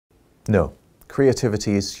No,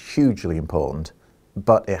 creativity is hugely important,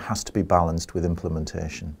 but it has to be balanced with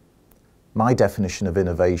implementation. My definition of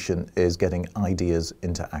innovation is getting ideas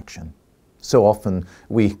into action. So often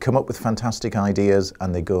we come up with fantastic ideas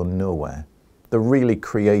and they go nowhere. The really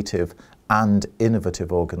creative and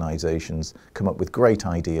innovative organisations come up with great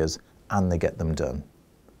ideas and they get them done.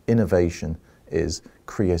 Innovation is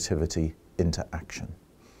creativity into action.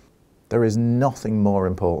 There is nothing more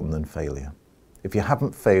important than failure. If you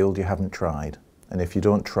haven't failed, you haven't tried. And if you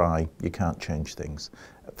don't try, you can't change things.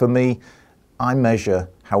 For me, I measure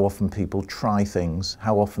how often people try things,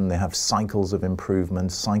 how often they have cycles of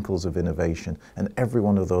improvement, cycles of innovation, and every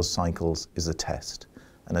one of those cycles is a test.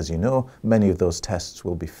 And as you know, many of those tests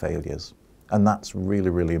will be failures. And that's really,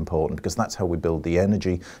 really important because that's how we build the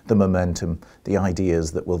energy, the momentum, the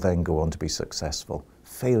ideas that will then go on to be successful.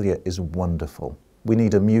 Failure is wonderful. We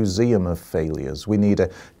need a museum of failures. We need a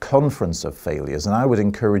conference of failures. And I would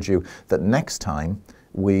encourage you that next time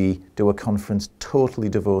we do a conference totally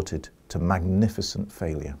devoted to magnificent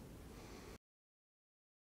failure.